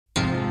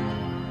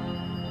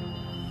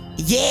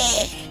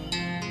Yeah.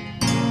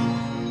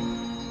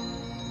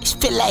 It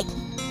feel like,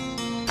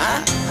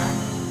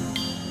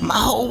 my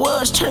whole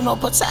world's turned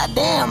upside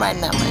down right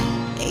now,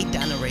 man. Hey,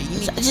 Donna Ray, you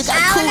need I just got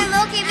cool.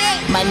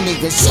 My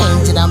niggas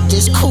changing, I'm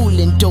just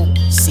coolin', dude.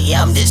 See,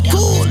 I'm just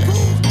coolin'.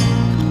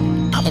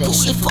 And that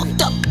shit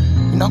fucked up,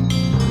 you know?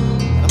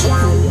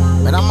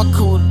 But I'm a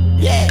cool,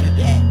 yeah.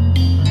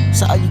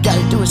 So all you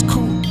gotta do is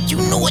cool. You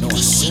know what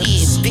this shit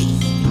is, bitch.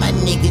 My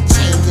nigga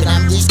changing,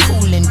 I'm just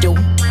coolin', dude.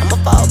 I'ma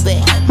fall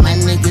back. My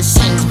niggas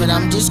change, but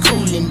I'm just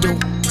coolin',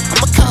 dude.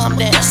 I'ma calm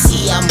down.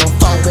 See, I'ma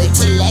fall back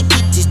till I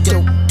get this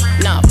dope.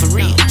 Nah, for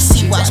real.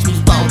 See, watch me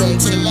fall back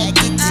till I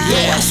get this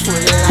dope. I swear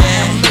that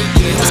I'ma make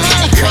it. It's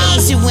kinda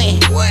crazy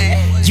when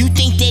you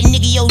think that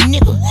nigga your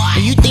nigga,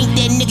 and you think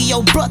that nigga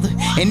your brother,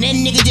 and that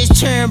nigga just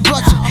turned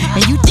brother,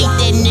 and you think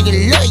that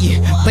nigga love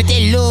you, but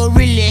that love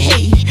really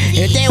hate.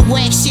 If that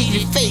whack shit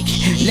is fake,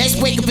 let's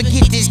wake up and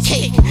get this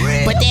cake.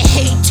 But that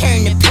hate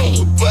turn to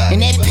pain,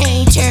 and that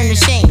pain turn to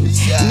shame,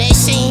 and that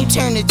shame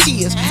turn to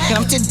tears. And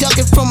I'm still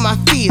ducking from my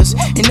fears,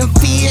 and them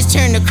fears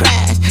turn to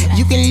cries.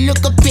 You can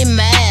look up in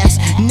my eyes,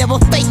 never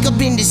fake up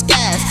in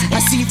disguise. I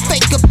see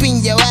fake up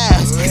in your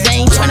eyes, cause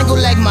I ain't tryna go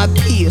like my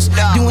peers,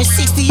 doing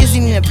 60 years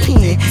in a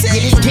pen.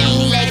 Yeah, this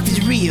game life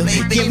is real,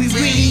 yeah, we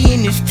really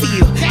in this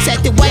field. So I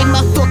had to wipe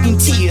my fucking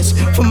tears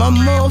from my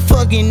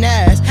motherfucking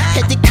eyes.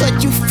 Had to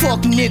cut you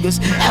fuck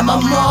niggas out my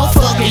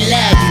motherfucking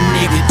life. You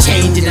nigga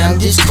changing, I'm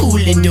just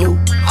coolin', dude.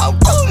 I'm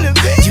coolin',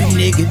 bitch. You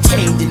nigga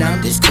changing,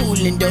 I'm just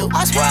coolin', dude.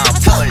 I swear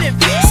I'm coolin',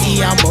 bitch.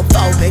 See, I'ma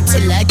fall back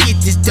till I get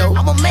this dope.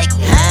 I'ma make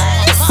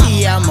it.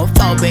 See, I'ma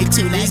fall back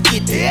till I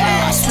get this dope.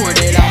 I swear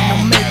that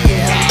I'ma make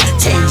it.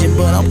 Changing,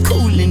 but I'm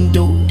coolin',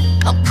 dude.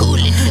 I'm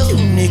coolin', dude.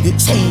 You nigga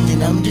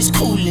changing, I'm just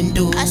coolin',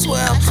 dude. I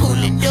swear I'm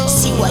coolin', dude.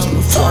 See, watch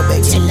me fall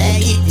back till I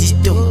get this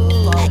dope.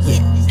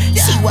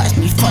 See, watch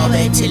me fall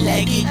back till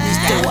I get this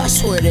dope. I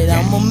swear that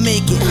I'ma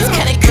make it. It's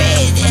kinda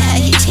crazy how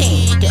you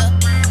changed up.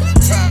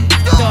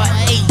 Thought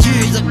 8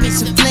 years up in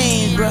some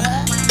flames, bruh.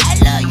 I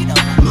love you,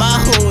 though. My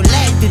whole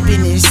life has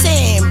been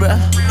insane, bruh.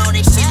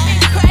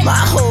 My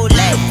whole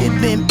life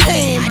has been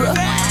pain, bruh.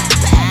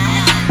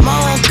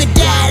 My uncle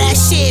died, I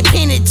shed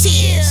plenty of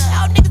tears.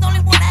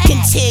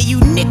 Can tell you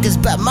niggas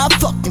about my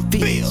fucking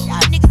feels.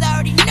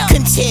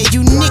 Can tell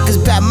you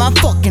niggas about my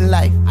fucking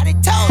life.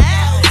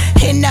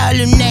 And all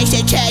them nights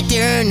I tried to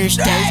earn the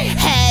stakes,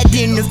 hide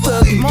in the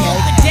fucking day.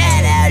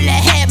 Died all I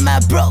had my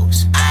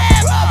bros.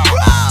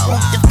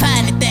 Want the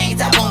finer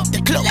things, I want the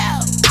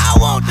clothes. I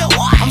want the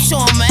watch. I'm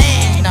showing my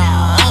ass,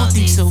 nah, I don't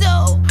think so.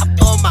 I'm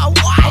doing my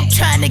watch. I'm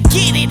trying to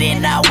get it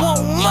and I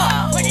want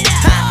more.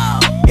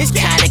 It's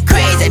kinda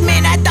crazy,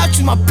 man, I thought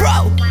you my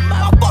bro.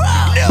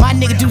 My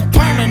nigga do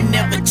burner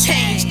never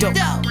changed though.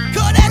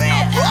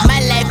 My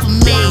life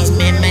amazed,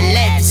 man, my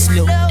life is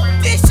slow.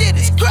 This shit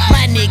is crazy.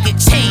 My nigga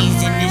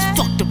changed and it's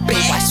fucked up, babe.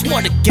 I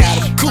swear to God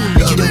I'm coolin'.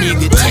 You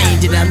nigga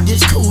changing, I'm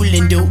just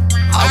coolin', dude.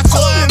 I'm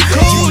coolin',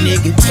 you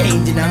nigga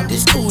changing, I'm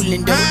just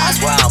coolin', dude. I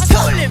swear I'm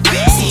coolin',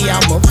 bitch. See,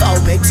 I'ma fall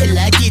back till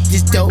I get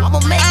this dope. I'ma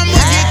make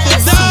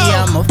it. See,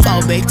 I'ma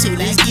fall back till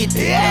I get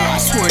this dope. I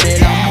swear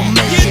that I'ma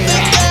make it.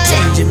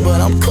 Changing,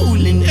 but I'm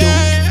coolin', dude.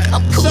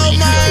 I'm coolin', you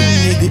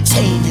nigga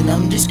changing,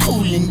 I'm just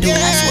coolin', dude.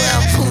 I swear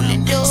I'm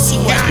coolin', dude. See,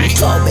 watch me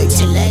fall back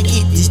till I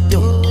get this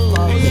dope.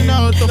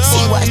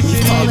 See, watch me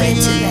fall back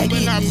till I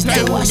get this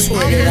dope. I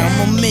swear that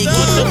I'ma make it.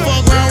 What the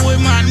fuck wrong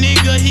with my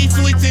nigga? He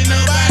switching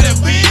up by the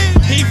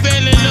bitch. He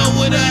fell in love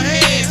with her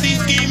head. He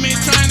scheming,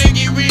 trying to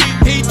get rich.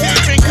 He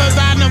tripping cause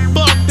I done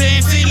fucked her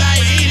and she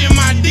like eating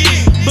my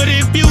dick. But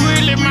if you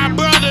really my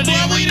brother,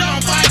 then we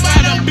don't fight by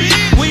the bitch.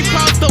 We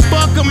supposed to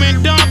fuck him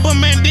and dump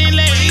him and then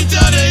let each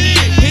other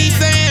hit. He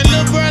saying,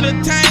 little brother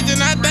changing,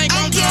 I think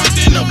I'm drunk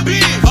in the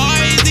bitch. Or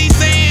is he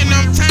saying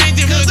I'm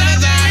changing cause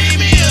that's how he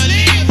be a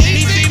live?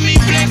 He see me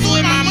flex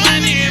with my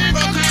money and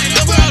proclaim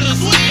the brother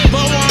sweet.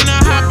 But wanna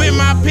hop in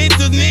my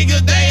pictures,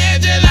 niggas, they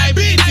act just like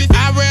bitches.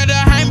 I'd rather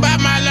hang by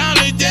my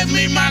lonely, just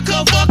me, my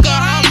cup, fuck a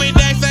homie.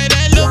 They say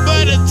that little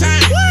brother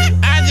change.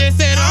 I just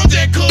said I'm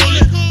just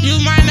coolin'.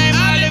 Use my name,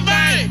 Olive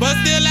Vine, but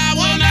still I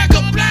will not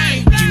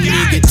complain. You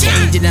nigga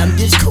changing, I'm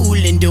just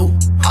coolin', dude.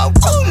 I'm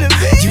coolin',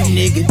 bitch. You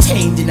nigga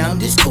changing, I'm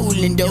just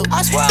coolin', dude.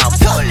 I swear I'm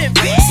coolin',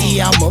 bitch.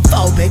 See, I'ma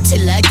fall back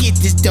till I get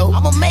this dope.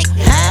 I'ma make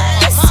it.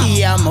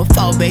 See, I'ma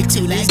fall back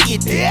till I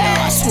get this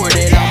dope. I swear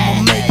that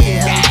I'ma make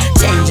it.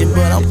 Changing,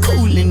 but I'm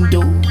coolin',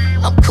 dude.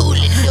 I'm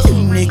coolin', dude.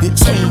 You nigga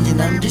changing,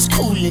 I'm just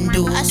coolin',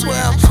 dude. I swear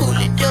I'm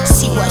coolin', dude.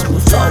 See, watch me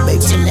fall back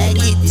till I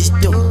get this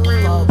dope.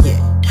 Yeah.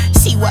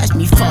 See, watch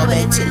me fall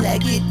back till I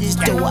get this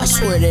dope. I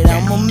swear that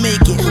I'ma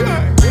make it.